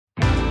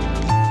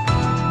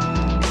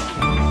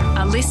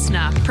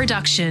listener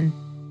production.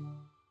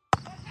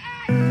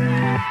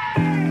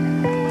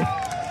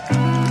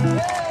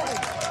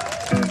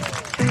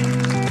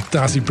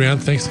 Darcie Brown,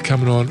 thanks for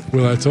coming on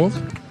Willow Talk.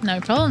 No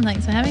problem.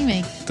 Thanks for having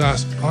me.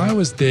 Darcy, I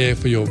was there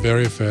for your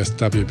very first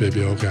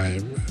WBBL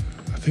game.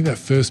 I think that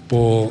first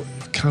ball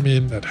come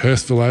in at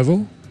Hurstville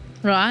Oval.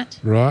 Right.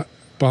 Right.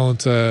 Bowling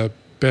to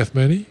Beth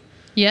Mooney.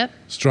 Yep.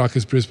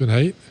 Strikers Brisbane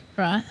Heat.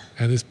 Right.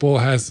 And this ball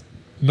has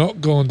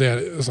not gone down.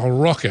 It was a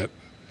rocket.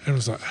 And it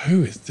was like,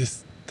 who is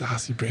this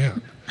Darcie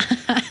Brown?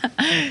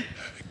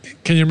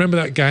 Can you remember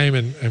that game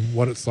and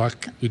what it's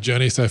like, your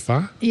journey so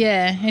far?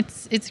 Yeah,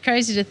 it's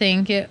crazy to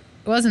think. It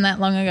wasn't that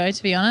long ago,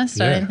 to be honest,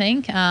 Yeah. I don't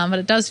think. But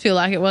it does feel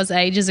like it was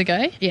ages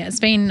ago. Yeah, it's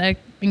been an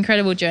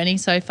incredible journey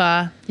so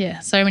far. Yeah,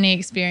 so many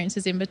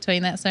experiences in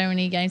between that, so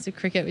many games of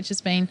cricket, which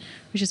has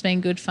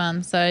been good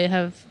fun. So I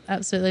have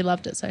absolutely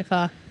loved it so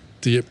far.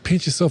 Do you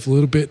pinch yourself a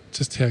little bit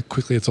just how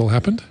quickly it's all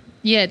happened?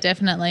 Yeah,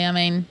 definitely. I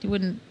mean, you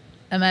wouldn't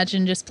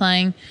imagine just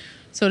playing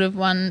sort of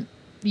 1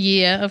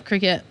 year of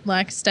cricket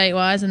like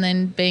state-wise and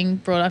then being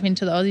brought up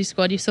into the Aussie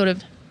squad. You sort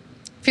of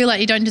feel like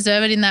you don't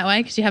deserve it in that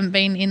way because you haven't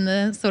been in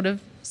the sort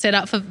of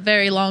setup for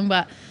very long,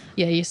 but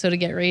yeah, you sort of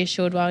get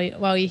reassured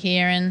while you're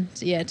here, and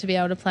yeah, to be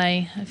able to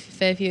play a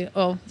few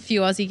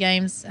Aussie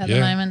games at the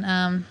moment,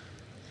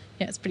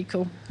 yeah, it's pretty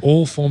cool.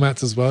 All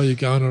formats as well. You're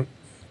going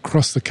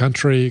across the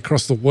country,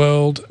 across the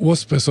world.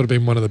 What's sort of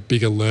been one of the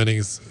bigger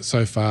learnings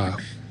so far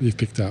you've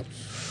picked up?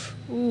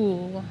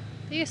 Ooh,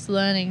 biggest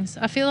learnings.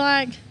 I feel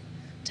like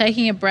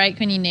taking a break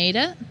when you need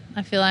it.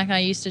 I feel like I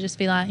used to just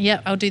be like,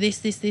 yep, I'll do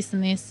this,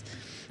 and this.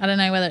 I don't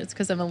know whether it's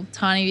because I'm a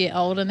tiny bit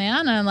older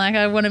now and I'm like,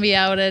 I want to be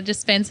able to just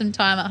spend some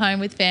time at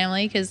home with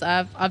family because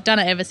I've done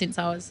it ever since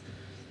I was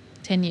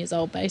 10 years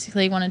old,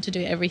 basically, wanted to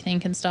do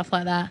everything and stuff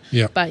like that.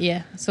 Yep. But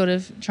yeah, sort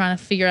of trying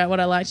to figure out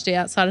what I like to do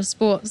outside of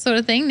sport sort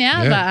of thing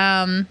now.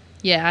 Yeah. But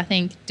yeah, I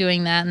think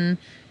doing that and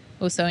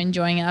also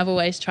enjoying it. I've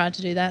always tried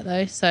to do that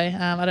though. So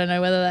I don't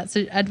know whether that's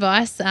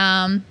advice,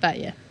 but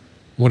yeah.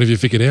 What have you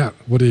figured out?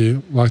 What do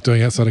you like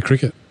doing outside of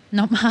cricket?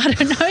 I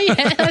don't know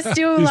yet. I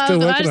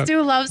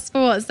still love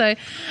sport. So,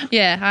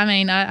 yeah, I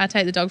mean, I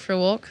take the dog for a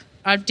walk.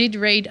 I did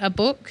read a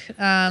book in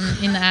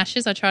the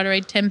Ashes. I try to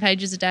read 10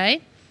 pages a day.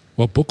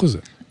 What book was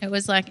it? It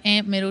was like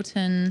Amp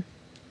Middleton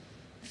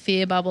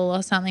Fear Bubble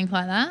or something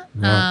like that.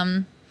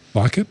 Right.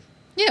 Like it?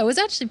 Yeah, it was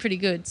actually pretty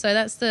good. So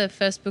that's the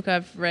first book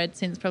I've read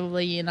since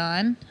probably year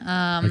 9.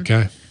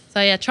 Okay. So,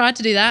 yeah, tried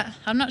to do that.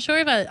 I'm not sure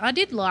if I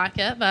did like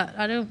it, but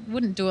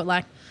wouldn't do it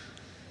like –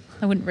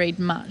 I wouldn't read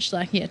much.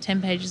 Like, yeah,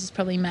 10 pages is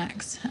probably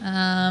max.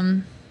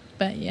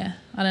 But, yeah,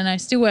 I don't know.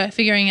 Still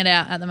figuring it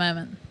out at the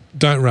moment.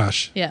 Don't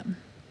rush. Yeah.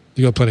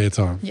 You got plenty of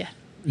time. Yeah.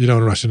 You don't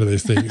want to rush into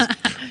these things.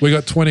 We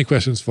got 20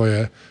 questions for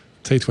you.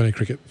 T20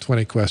 cricket,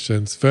 20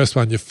 questions. First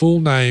one, your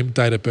full name,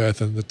 date of birth,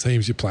 and the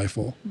teams you play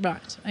for.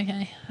 Right,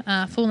 okay.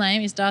 Full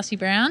name is Darcie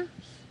Brown.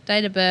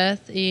 Date of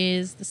birth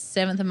is the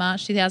 7th of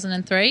March,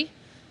 2003.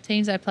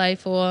 Teams I play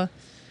for...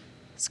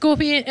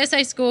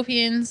 SA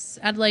Scorpions,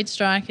 Adelaide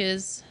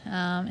Strikers,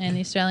 and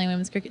the Australian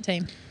women's cricket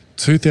team.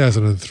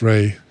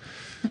 2003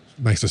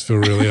 makes us feel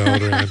really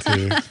old around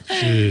here.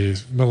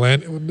 Jeez,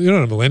 you're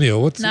not a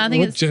millennial. I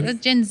think it's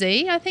Gen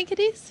Z. I think it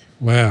is.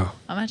 Wow.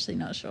 I'm actually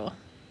not sure.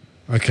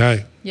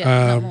 Okay.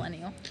 Yeah, not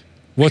millennial.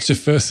 What's your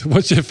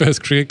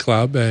first cricket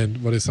club,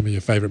 and what are some of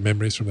your favourite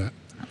memories from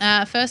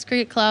that? First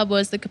cricket club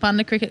was the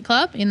Kapunda Cricket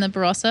Club in the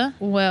Barossa.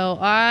 Well,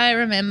 I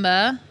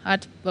remember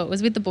it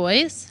was with the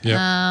boys.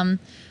 Yep.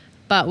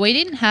 But we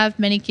didn't have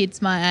many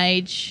kids my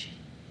age,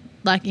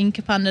 like in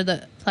Kapunda,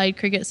 that played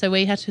cricket, so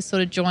we had to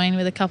sort of join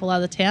with a couple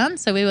other towns.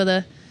 So we were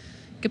the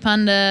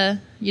Kapunda,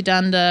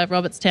 Udunda,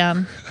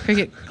 Robertstown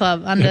Cricket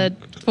Club under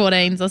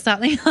 14s or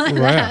something like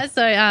that.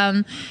 So,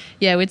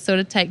 yeah, we'd sort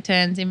of take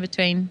turns in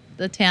between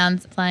the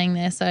towns playing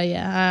there. So,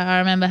 yeah, I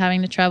remember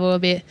having to travel a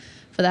bit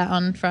for that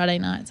on Friday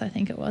nights, I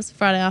think it was,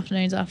 Friday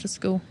afternoons after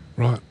school.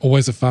 Right.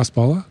 Always a fast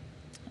bowler?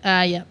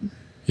 Yep.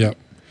 Yep.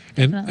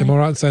 And Definitely. am I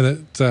right in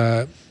saying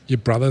that your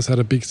brothers had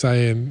a big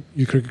say in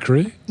your cricket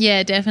career?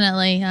 Yeah,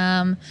 definitely.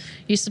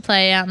 Used to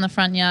play out in the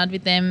front yard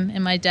with them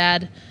and my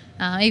dad.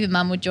 Even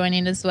mum would join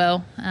in as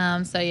well.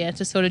 So, yeah,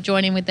 to sort of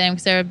join in with them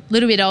because they're a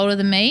little bit older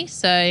than me,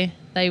 so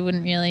they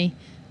wouldn't really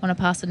want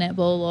to pass a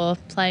netball or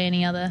play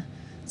any other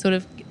sort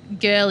of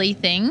girly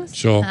things.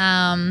 Sure.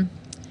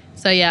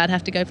 So, yeah, I'd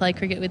have to go play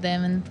cricket with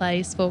them and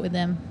play sport with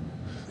them.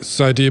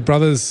 So do your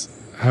brothers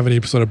have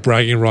any sort of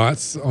bragging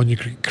rights on your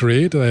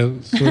career? Do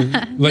they sort of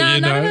let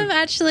you know? None of them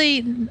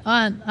actually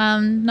aren't.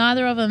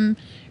 Neither of them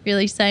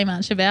really say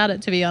much about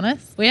it, to be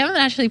honest. We haven't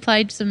actually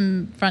played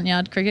some front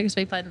yard cricket because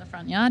we played in the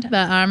front yard.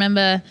 But I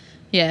remember,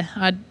 yeah,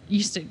 I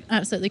used to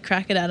absolutely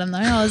crack it at them though.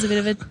 I was a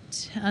bit of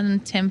a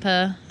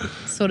temper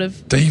sort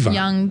of diva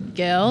young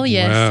girl,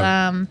 yes.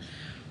 Wow.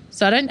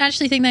 So I don't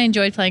actually think they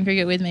enjoyed playing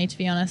cricket with me, to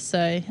be honest.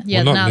 So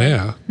yeah, well, not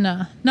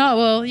now. No.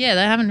 Well, yeah,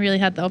 they haven't really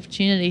had the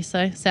opportunity.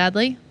 So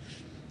sadly,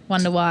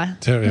 wonder why.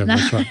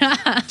 That's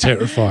right.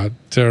 Terrified.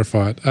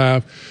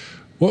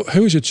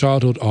 Who was your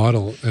childhood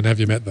idol, and have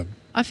you met them?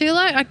 I feel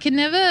like I can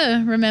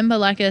never remember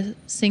like a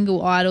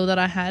single idol that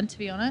I had, to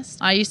be honest.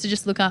 I used to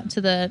just look up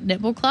to the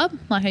netball club.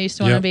 Like I used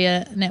to want to be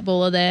a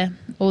netballer there.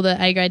 All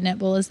the A-grade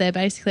netballers there,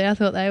 basically. I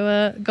thought they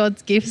were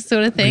God's gifts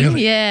sort of thing.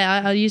 Really?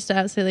 Yeah, I used to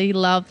absolutely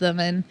love them.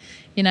 And,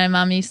 you know,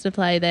 Mum used to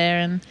play there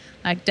and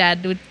like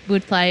Dad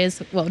would play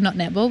as, well, not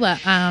netball, but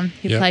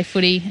he'd play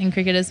footy and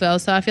cricket as well.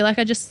 So I feel like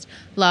I just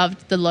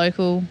loved the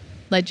local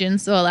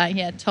legends or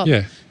like, top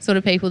sort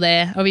of people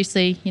there.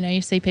 Obviously, you know,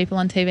 you see people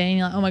on TV and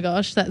you're like, oh my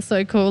gosh, that's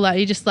so cool. Like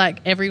you just like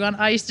everyone.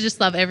 I used to just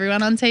love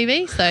everyone on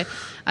TV. So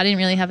I didn't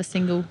really have a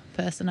single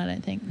person, I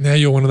don't think. Now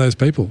you're one of those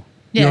people.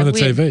 Yeah, you're on the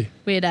TV.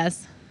 Weird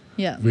as.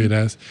 Yeah. Weird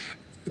as.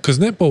 Because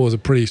netball was a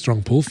pretty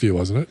strong pull for you,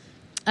 wasn't it?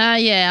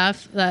 Yeah,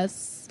 I've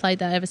played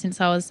that ever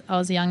since I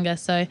was younger.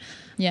 So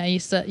yeah, I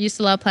used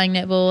to love playing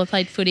netball. I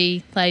played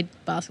footy, played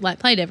basketball, like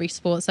played every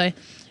sport. So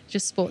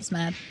just sports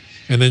mad.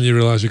 And then you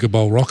realised you could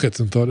bowl rockets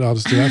and thought, I'll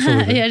just do that for a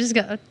little bit. Yeah, just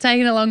got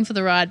taken along for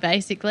the ride,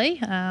 basically.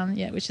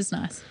 Which is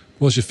nice.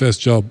 What was your first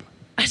job?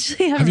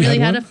 Actually, I haven't really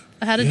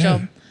had a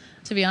job,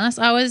 to be honest.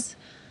 I was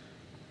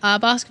a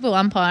basketball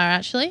umpire,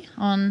 actually,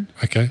 on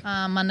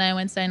Monday and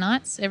Wednesday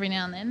nights every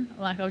now and then.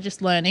 Like, I was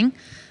just learning.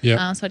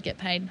 Yeah. So I'd get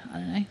paid, I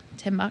don't know,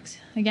 $10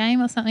 a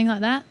game or something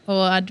like that.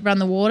 Or I'd run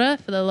the water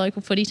for the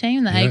local footy team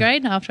in the A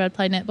grade after I'd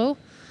played netball.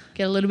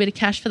 Get a little bit of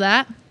cash for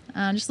that.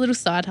 Just little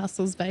side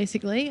hustles,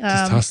 basically.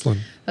 Just hustling.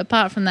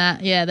 Apart from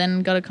that,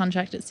 then got a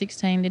contract at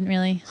 16. Didn't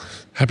really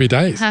happy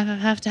days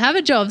have to have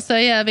a job. So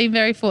yeah, I've been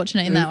very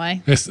fortunate in that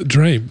way. That's the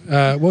dream.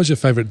 What was your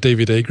favourite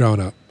DVD growing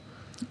up?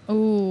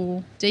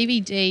 Oh,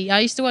 DVD.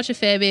 I used to watch a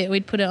fair bit.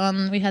 We'd put it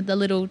on. We had the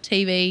little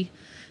TV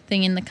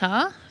thing in the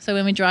car. So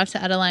when we drive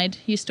to Adelaide,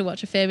 used to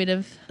watch a fair bit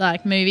of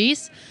like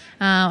movies.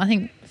 I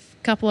think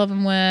a couple of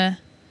them were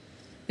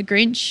The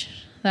Grinch.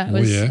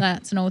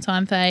 That's an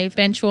all-time fave.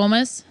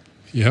 Benchwarmers.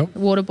 Yep.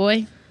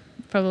 Waterboy,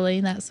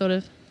 probably that sort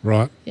of.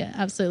 Right. Yeah,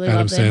 absolutely.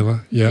 Adam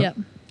Sandler. Yep.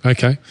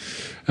 Okay.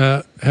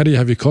 How do you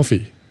have your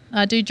coffee?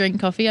 I do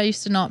drink coffee. I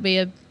used to not be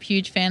a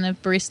huge fan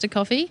of barista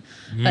coffee,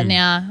 but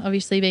now,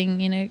 obviously, being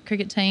in a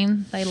cricket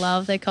team, they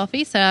love their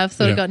coffee. So I've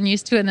sort of gotten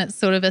used to it, and it's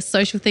sort of a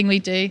social thing we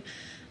do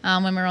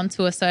when we're on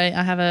tour. So I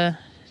have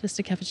just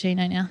a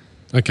cappuccino now.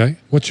 Okay.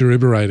 What's your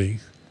Uber rating?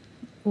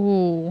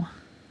 Ooh.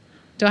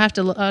 Do I have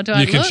to?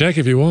 You can check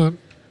if you want.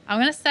 I'm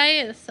going to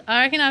say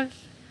I reckon I've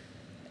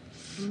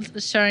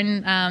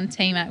shown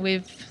T-Mac,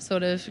 we've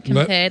sort of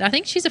compared. I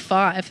think she's a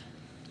 5.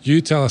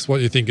 You tell us what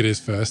you think it is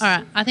first. All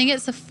right. I think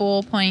it's a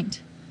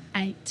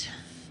 4.8.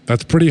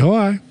 That's pretty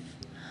high.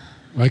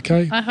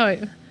 Okay. I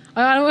hope.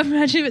 I don't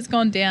imagine if it's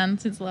gone down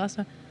since the last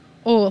time.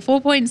 Oh,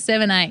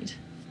 4.78.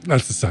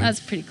 That's the same. That's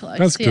pretty close.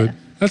 That's good.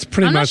 That's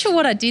pretty much. I'm not sure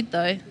what I did,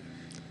 though.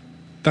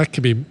 That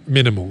could be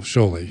minimal,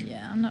 surely.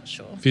 Yeah, I'm not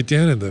sure. If you're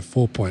down in the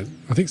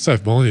I think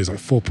Soph Molyneux is like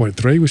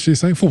 4.3, was she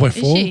saying? 4.4? Is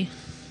she?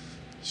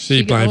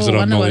 She blames it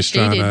on Molly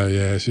Strano.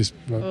 Yeah, she's.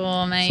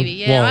 Oh, maybe.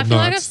 Yeah, I feel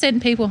like I've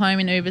sent people home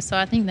in Uber, so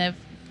I think they've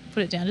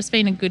put it down. Just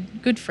being a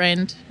good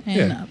friend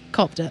and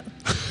copped it.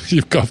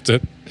 You've copped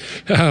it.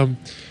 How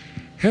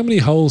many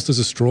holes does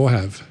a straw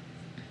have?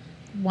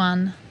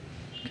 1,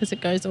 because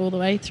it goes all the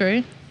way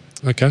through.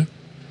 Okay.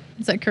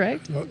 Is that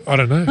correct? I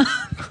don't know.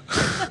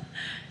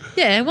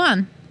 Yeah,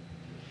 1.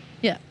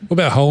 Yeah. What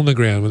about a hole in the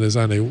ground when there's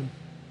only... What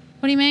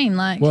do you mean?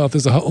 Like? Well, if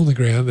there's a hole in the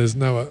ground, there's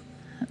no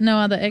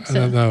other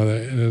exit. No other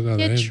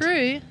end.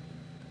 True.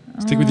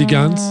 Stick with your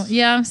guns.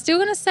 Yeah, I'm still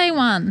going to say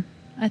 1,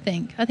 I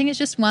think. I think it's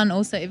just 1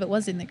 also if it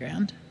was in the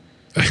ground.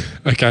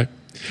 Okay.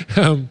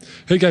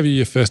 Who gave you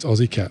your first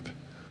Aussie cap?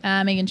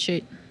 Megan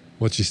Shute.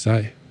 What'd she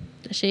say?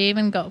 She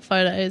even got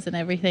photos and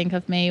everything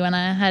of me when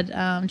I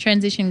had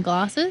transition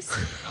glasses.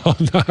 Oh,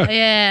 no.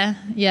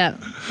 Yeah.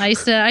 I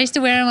used to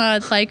wear them when I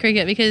would play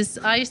cricket because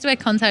I used to wear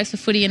contacts for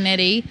footy and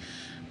netty.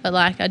 But,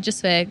 like, I'd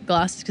just wear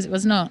glasses because it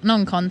was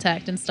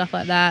non-contact and stuff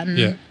like that.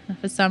 And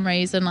for some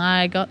reason,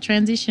 I got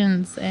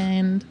transitions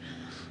and,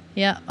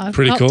 I've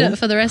copped it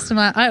for the rest of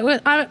my...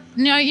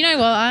 you know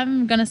what?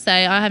 I'm going to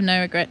say I have no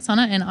regrets on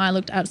it and I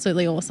looked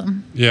absolutely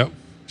awesome. Yeah.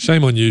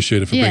 Shame on you,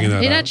 Shooter, for bringing that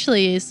up. It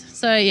actually is.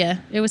 So,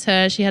 it was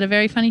her. She had a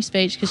very funny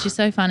speech because she's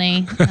so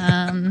funny.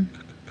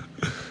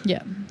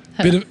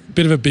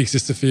 Bit of a big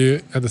sister for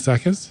you at the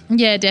SACAs?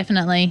 Yeah,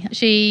 definitely.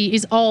 She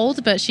is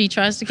old, but she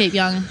tries to keep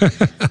young.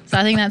 So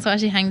I think that's why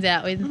she hangs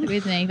out with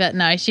me. But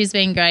no, she's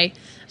been great.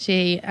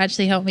 She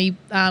actually helped me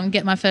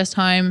get my first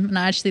home, and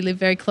I actually live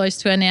very close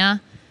to her now.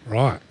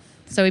 Right.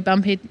 So we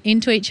bump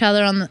into each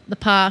other on the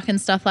park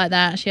and stuff like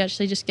that. She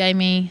actually just gave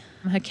me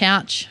her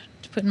couch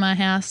to put in my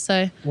house.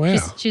 So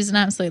she's an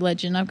absolute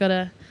legend. I've got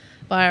to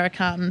buy her a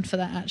carton for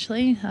that,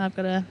 actually. I've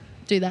got to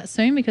do that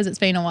soon because it's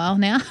been a while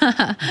now.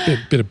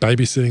 bit of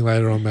babysitting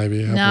later on,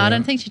 maybe. No, I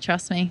don't think she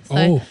trusts me.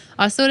 So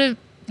I sort of,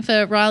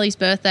 for Riley's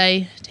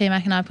birthday,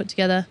 T-Mac and I put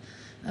together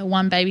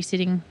one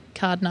babysitting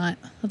card night.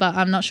 But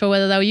I'm not sure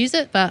whether they'll use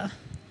it, but I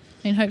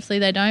mean, hopefully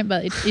they don't,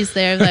 but it is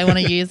there if they want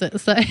to use it.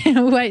 So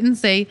we'll wait and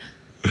see.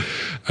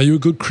 Are you a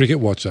good cricket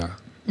watcher?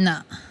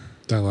 No.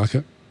 Don't like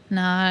it?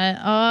 No.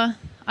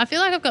 I feel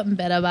like I've gotten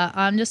better, but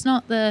I'm just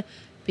not the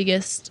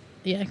biggest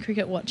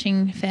cricket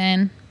watching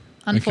fan,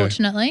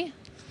 unfortunately.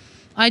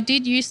 I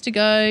did used to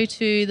go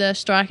to the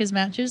Strikers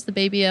matches, the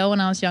BBL, when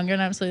I was younger,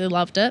 and I absolutely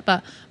loved it.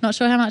 But I'm not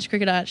sure how much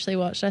cricket I actually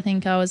watched. I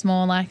think I was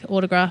more like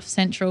autograph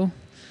central.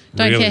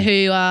 Don't care who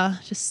you are.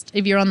 Just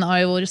if you're on the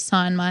oval, just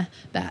sign my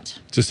bat.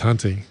 Just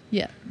hunting.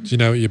 Yeah. Do you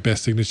know what your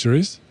best signature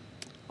is?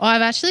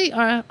 I've actually,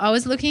 I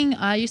was looking,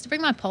 I used to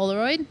bring my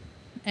Polaroid,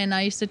 and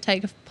I used to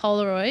take a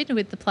Polaroid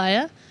with the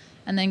player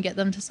and then get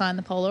them to sign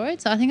the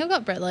Polaroid. So I think I've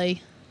got Brett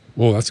Lee.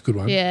 Whoa, that's a good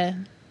one. Yeah.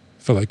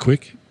 Follow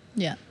quick.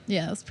 Yeah,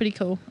 it was pretty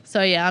cool.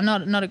 So, yeah, I'm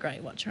not a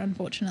great watcher,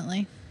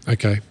 unfortunately.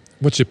 Okay.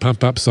 What's your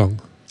pump-up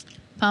song?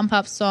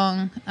 Pump-up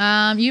song.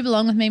 You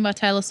Belong With Me by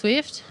Taylor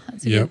Swift.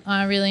 That's a good,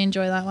 I really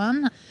enjoy that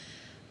one.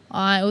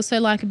 I also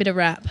like a bit of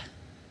rap.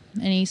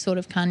 Any sort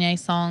of Kanye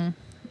song,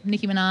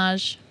 Nicki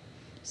Minaj,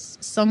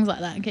 songs like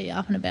that get you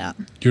up and about.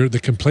 You're the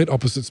complete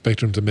opposite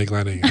spectrum to Meg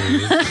Lanning.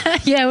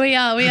 Yeah, we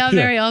are. We are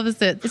very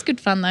opposite. It's good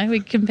fun, though.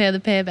 We compare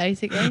the pair,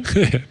 basically.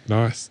 Yeah,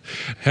 nice.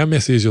 How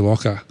messy is your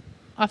locker?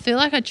 I feel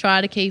like I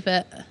try to keep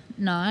it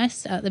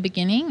nice at the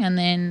beginning, and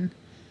then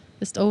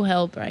just all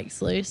hell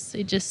breaks loose.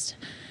 It just,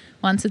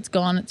 once it's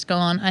gone,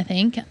 I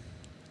think.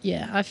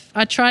 Yeah,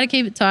 I try to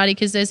keep it tidy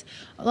because there's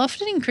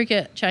often in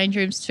cricket change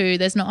rooms too,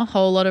 there's not a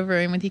whole lot of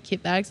room with your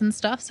kit bags and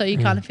stuff, so you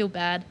kind of feel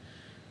bad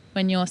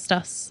when your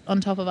stuff's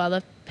on top of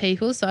other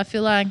people. So I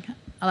feel like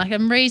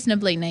I'm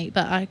reasonably neat,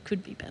 but I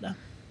could be better.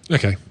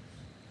 Okay.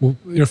 Well,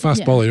 you're a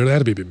fast bowler. You're allowed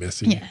to be a bit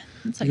messy. Yeah,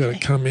 it's okay. You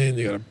got to come in.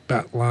 You got to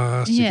bat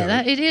last.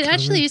 Yeah, it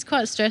actually is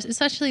quite stressful.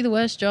 It's actually the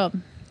worst job.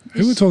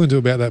 Who were we talking to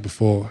about that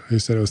before? Who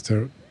said it was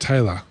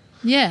Taylor?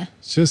 Yeah.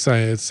 She was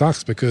saying it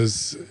sucks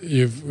because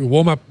you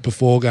warm up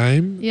before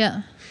game.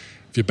 Yeah.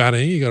 If you're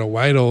batting, you got to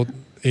wait all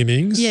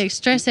innings. Yeah,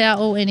 stress out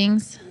all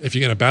innings. If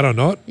you're going to bat or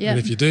not. Yeah. And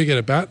if you do get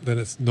a bat, then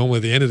it's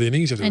normally the end of the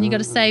innings. And you got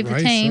to save the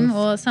team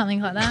or something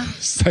like that.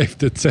 Save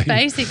the team.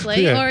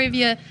 Basically. Yeah. Or if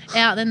you're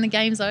out, then the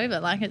game's over.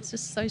 Like, it's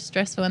just so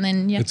stressful. And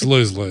then you have to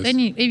lose-lose. Then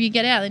if you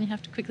get out, then you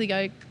have to quickly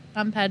go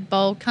umpad,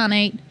 bowl, can't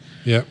eat.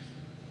 Yeah.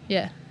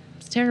 Yeah.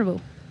 It's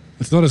terrible.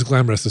 It's not as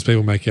glamorous as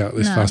people make out,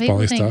 this fast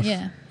bowling stuff.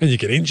 Yeah. And you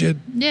get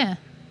injured. Yeah.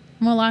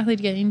 More likely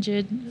to get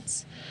injured.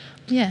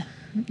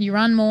 You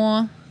run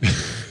more.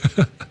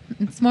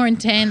 It's more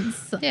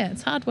intense. Yeah,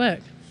 it's hard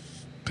work.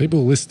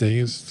 People listening,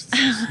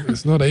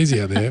 it's not easy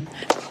out there.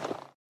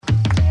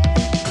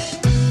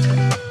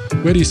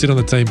 Where do you sit on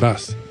the team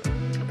bus?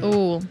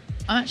 Oh,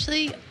 I'm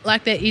actually,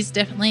 there is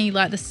definitely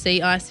the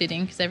seat I sit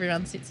in because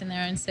everyone sits in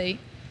their own seat.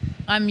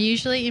 I'm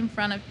usually in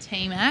front of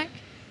Team Ac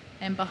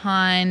and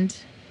behind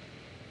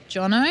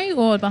Jono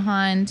or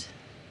behind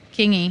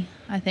Kingy,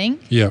 I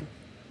think. Yeah.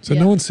 So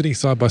no one's sitting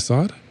side by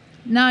side?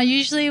 No,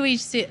 usually we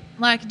sit,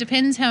 it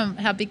depends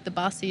how big the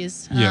bus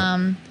is.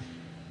 Yeah.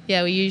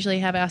 We usually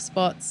have our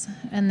spots,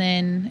 and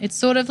then it's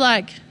sort of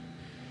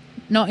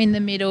not in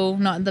the middle,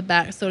 not in the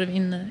back, sort of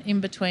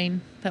in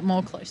between, but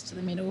more close to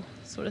the middle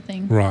sort of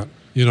thing. Right.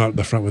 You're not at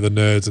the front with the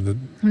nerds and the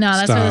No,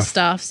 staff. that's where the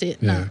staff sit.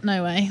 Yeah.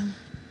 No way.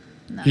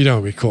 No. You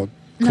don't want to be caught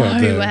No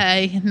there.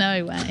 way.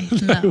 No way.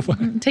 No.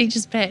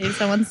 Teacher's pet if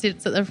someone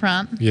sits at the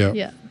front. Yeah.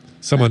 Yeah.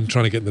 Someone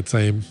trying to get in the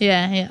team.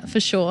 Yeah, for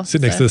sure. Sit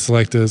next to the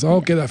selectors.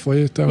 I'll get that for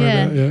you. Don't worry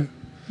about it. Yeah.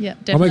 Yeah,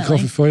 definitely. I'll make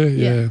coffee for you.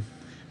 Yeah.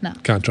 No.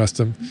 Can't trust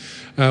them.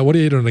 What do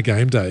you eat on a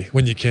game day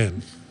when you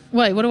can?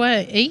 Wait, what do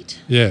I eat?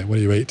 Yeah, what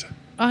do you eat?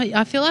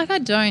 I feel like I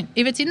don't.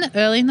 If it's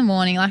early in the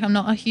morning, I'm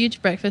not a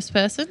huge breakfast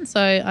person,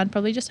 so I'd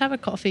probably just have a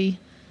coffee.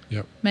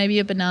 Yep. Maybe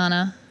a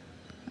banana.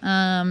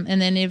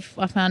 And then if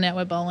I found out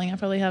we're bowling, I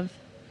probably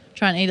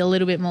try and eat a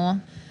little bit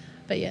more.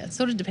 But yeah, it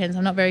sort of depends.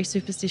 I'm not very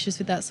superstitious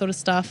with that sort of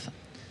stuff.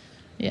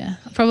 Yeah,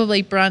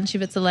 probably brunch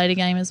if it's a later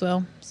game as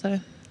well. So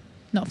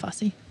not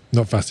fussy.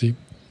 Not fussy.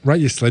 Rate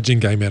your sledging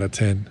game out of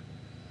 10.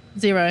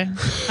 0. I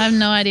have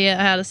no idea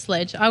how to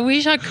sledge. I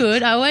wish I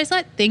could. I always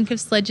think of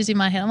sledges in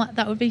my head. I'm like,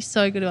 that would be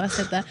so good if I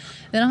said that.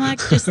 Then I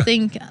just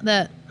think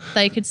that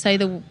they could say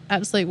the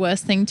absolute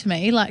worst thing to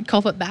me,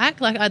 cop it back.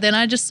 Then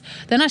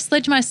I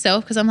sledge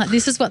myself because I'm like,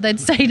 this is what they'd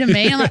say to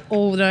me. I'm like,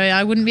 oh no,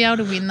 I wouldn't be able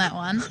to win that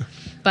one.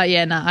 But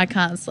yeah, no, I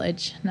can't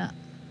sledge. No,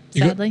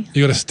 sadly.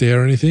 You got a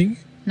stare or anything?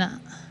 No.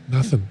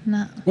 Nothing?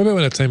 No. What about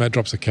when a teammate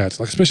drops a catch,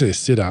 especially a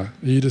sitter? Are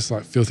you just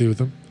filthy with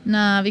them?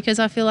 Nah, because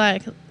I feel I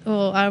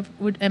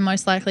am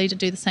most likely to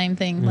do the same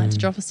thing, to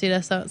drop a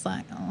sitter. So it's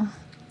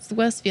it's the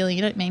worst feeling.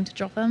 You don't mean to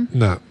drop them.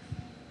 No.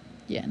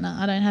 Yeah, no,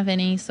 I don't have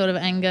any sort of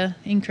anger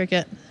in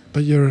cricket.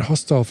 But you're a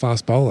hostile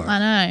fast bowler. I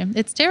know.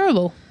 It's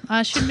terrible.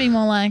 I should be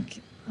more like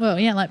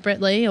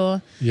Brett Lee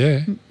or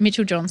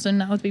Mitchell Johnson.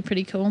 That would be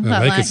pretty cool. No, but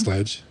they could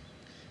sledge.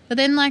 But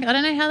then, I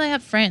don't know how they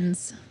have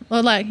friends.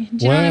 Or, do you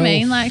know what I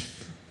mean?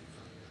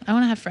 I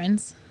want to have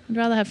friends. I'd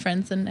rather have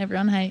friends than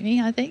everyone hate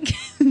me, I think.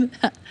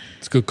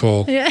 It's a good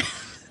call. Yeah.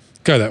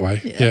 Go that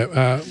way.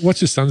 Yeah.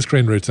 What's your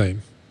sunscreen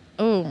routine?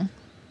 Oh,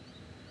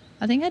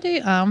 I think I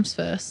do arms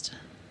first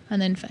and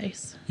then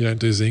face. You don't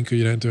do zinc or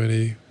you don't do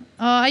any?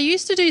 Oh, I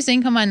used to do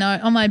zinc on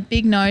my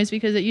big nose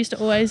because it used to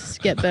always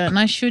get burnt, and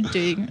I should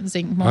do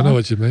zinc more. I know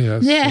what you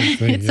mean.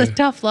 It's a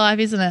tough life,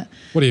 isn't it?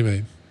 What do you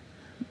mean?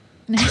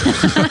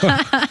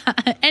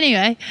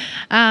 Anyway,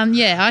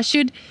 I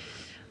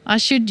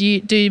should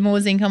do more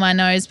zinc on my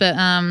nose, but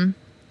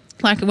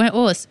like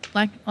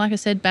I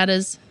said,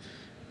 batters,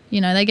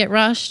 they get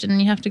rushed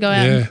and you have to go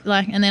out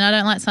and then I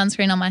don't like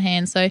sunscreen on my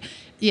hands. So,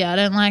 I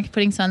don't like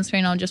putting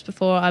sunscreen on just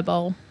before I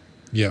bowl.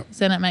 Yeah.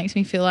 So then it makes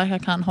me feel like I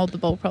can't hold the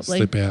ball properly.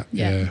 Slip out.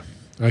 Yeah.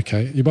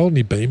 Okay. You bowled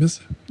any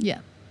beamers? Yeah.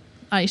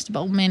 I used to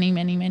bowl many,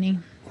 many, many.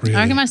 Really?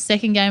 I reckon my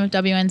second game of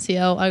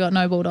WNCL, I got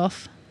no balled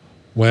off.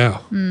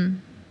 Wow.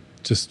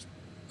 Just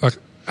like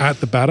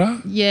at the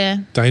batter? Yeah.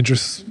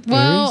 Dangerous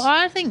Well, areas?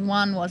 I think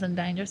one wasn't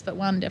dangerous, but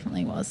one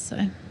definitely was.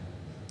 So,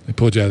 They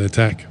pulled you out of the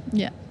attack.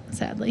 yeah,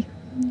 sadly.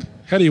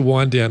 How do you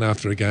wind down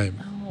after a game?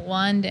 Oh,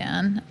 wind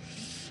down.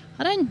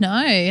 I don't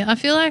know. I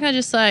feel like I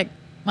just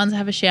once I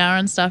have a shower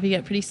and stuff, you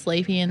get pretty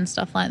sleepy and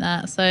stuff like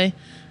that. So,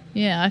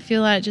 I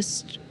feel like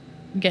just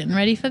getting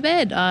ready for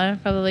bed. I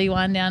probably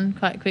wind down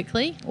quite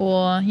quickly.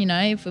 Or,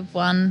 if we've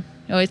won,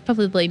 or it's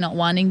probably not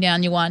winding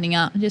down, you're winding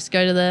up. Just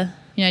go to the,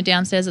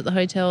 downstairs at the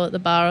hotel, at the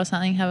bar or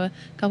something, have a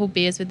couple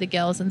beers with the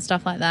girls and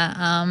stuff like that.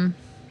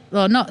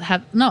 Well,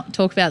 not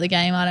talk about the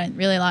game. I don't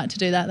really like to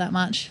do that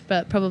much.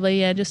 But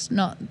probably, just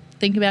not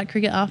think about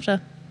cricket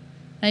after.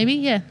 Maybe,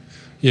 yeah.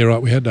 Yeah,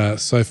 right. We had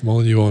Soph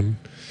Molyneux on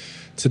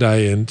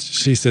today, and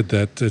she said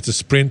that it's a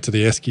sprint to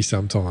the esky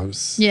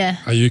sometimes. Yeah.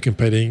 Are you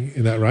competing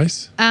in that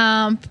race?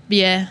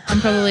 Yeah,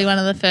 I'm probably one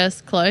of the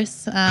first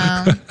close.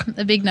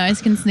 The big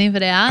nose can sniff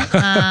it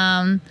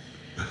out.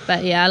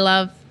 But yeah, I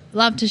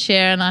love to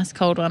share a nice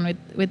cold one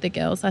with the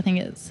girls. I think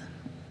it's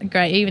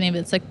great, even if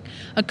it's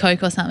a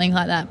Coke or something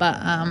like that. But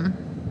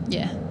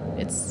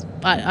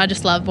I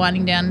just love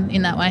winding down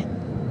in that way.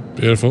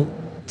 Beautiful.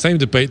 Team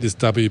to beat this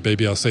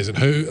WBBL season.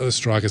 Who are the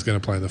strikers going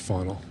to play in the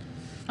final?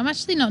 I'm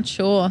actually not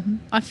sure.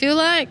 I feel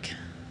like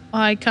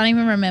I can't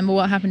even remember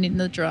what happened in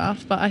the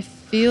draft, but I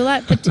feel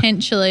like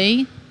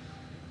potentially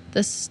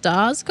the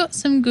Stars got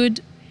some good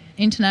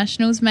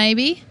internationals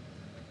maybe.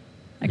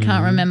 I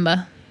can't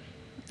remember.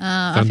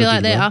 I feel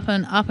like they're up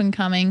and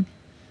coming.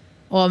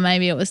 Or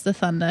maybe it was the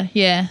Thunder.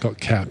 Yeah. Got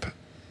Cap.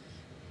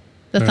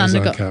 The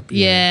Thunder got Cap,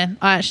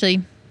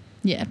 potentially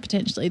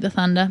the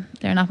Thunder.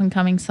 They're an up and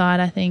coming side,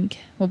 I think.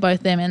 Well,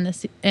 both them and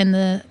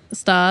the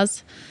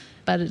Stars.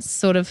 But it's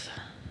sort of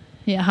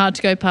hard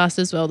to go past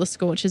as well. The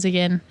Scorchers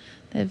again.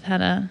 They've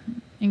had a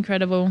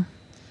incredible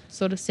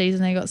sort of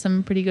season. They got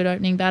some pretty good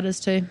opening batters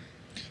too.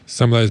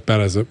 Some of those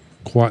batters are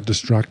quite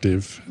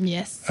destructive.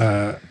 Yes. Who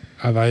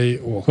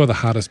are the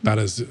hardest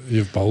batters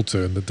you've bowled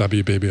to in the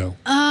WBBL?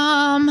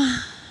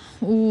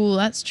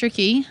 That's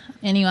tricky.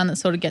 Anyone that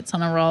sort of gets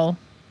on a roll.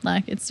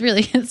 Like it's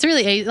really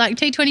easy. Like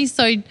T20 is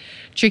so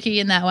tricky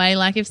in that way.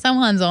 Like if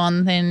someone's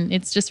on, then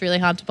it's just really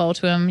hard to bowl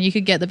to them. You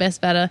could get the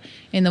best batter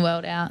in the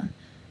world out,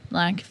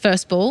 like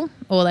first ball,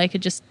 or they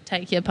could just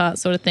take you apart,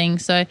 sort of thing.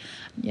 So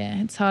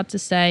yeah, it's hard to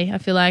say. I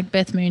feel like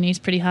Beth Mooney's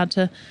pretty hard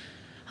to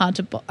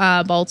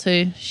bowl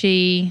to.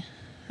 She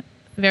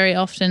very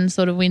often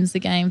sort of wins the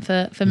game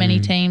for many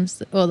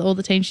teams, or all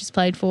the teams she's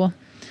played for.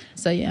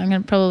 So yeah,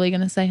 I'm probably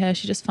going to say her.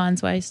 She just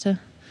finds ways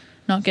to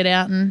not get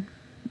out and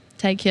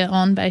take you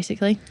on,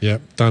 basically. Yeah,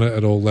 done it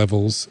at all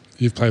levels.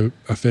 You've played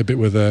a fair bit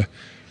with the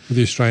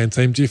Australian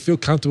team. Do you feel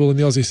comfortable in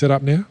the Aussie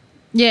setup now?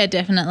 Yeah,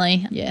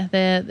 definitely. Yeah,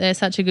 they're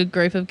such a good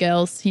group of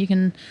girls. I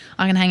can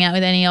hang out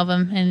with any of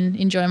them and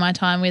enjoy my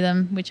time with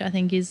them, which I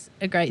think is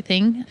a great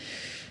thing.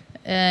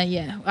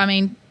 I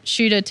mean,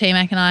 Shooter,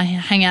 T-Mac and I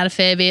hang out a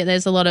fair bit.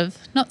 There's a lot of,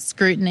 not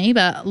scrutiny,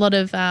 but a lot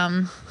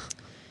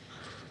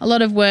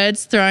of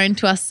words thrown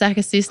to us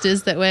SACA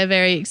sisters that we're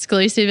very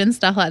exclusive and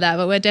stuff like that,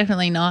 but we're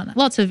definitely not.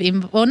 Lots of,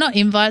 not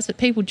invites, but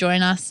people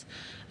join us.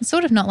 It's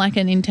sort of not like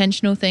an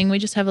intentional thing. We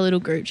just have a little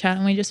group chat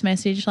and we just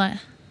message like,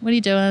 what are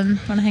you doing?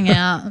 Want to hang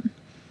out?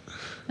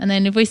 And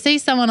then if we see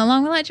someone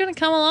along, we're like, do you want to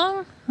come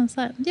along? I was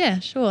like, yeah,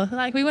 sure.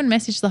 Like we wouldn't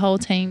message the whole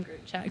team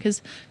group chat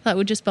because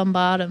we'd just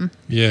bombard them.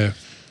 Yeah.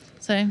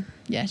 So,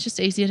 yeah, it's just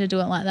easier to do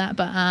it like that.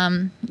 But,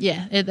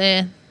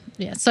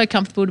 it's so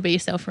comfortable to be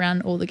yourself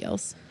around all the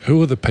girls.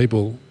 Who are the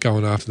people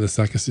going after the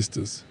SACA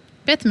sisters?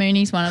 Beth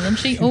Mooney's one of them.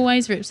 She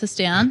always rips us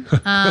down.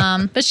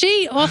 But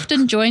she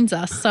often joins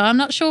us. So I'm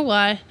not sure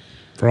why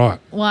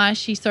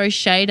she throws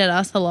shade at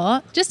us a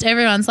lot. Just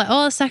everyone's like,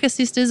 oh, SACA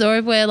sisters, or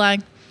if we're like,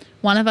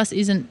 one of us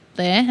isn't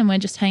there and we're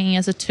just hanging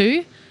as a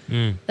two,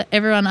 that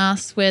everyone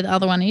asks where the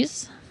other one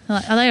is. They're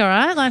like, are they all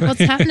right? Like, what's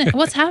happening?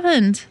 What's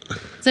happened?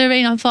 Has there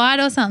been a fight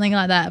or something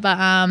like that? But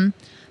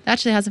there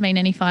actually hasn't been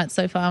any fights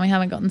so far. We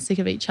haven't gotten sick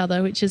of each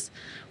other, which is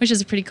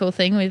a pretty cool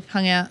thing. We've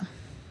hung out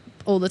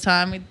all the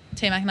time.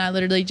 T-Mac and I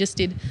literally just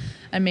did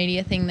a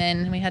media thing then,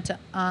 and we had to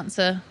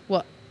answer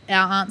what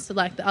our answer,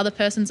 like the other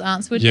person's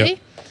answer would be,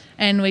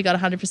 and we got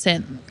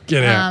 100%.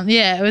 Get out.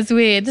 Yeah, it was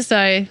weird.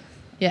 So,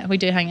 yeah, we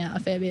do hang out a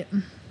fair bit.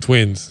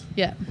 Twins.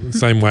 Yeah.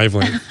 Same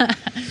wavelength.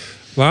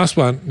 Last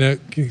one. Now,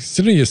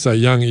 considering you're so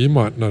young, you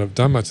might not have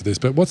done much of this,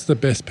 but what's the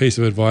best piece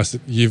of advice that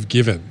you've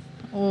given?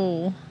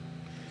 Oh.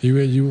 You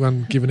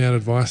giving out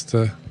advice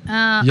to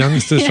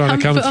youngsters trying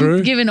to come through?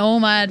 I'm giving all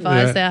my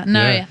advice out.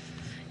 No,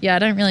 I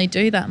don't really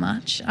do that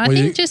much. I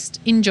think just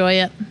enjoy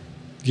it.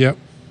 Yep.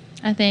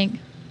 I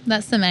think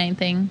that's the main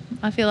thing.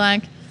 I feel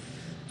like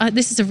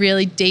this is a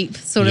really deep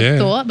sort of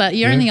thought, but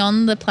you're only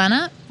on the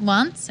planet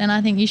once, and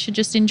I think you should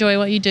just enjoy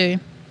what you do.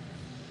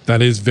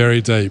 That is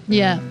very deep.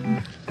 Yeah.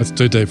 That's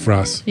too deep for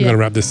us. We've got to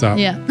wrap this up.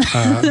 Yeah.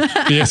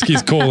 The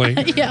Eski's calling.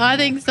 Yeah, I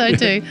think so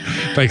too.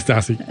 Thanks,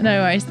 Darcie.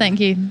 No worries. Thank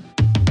you.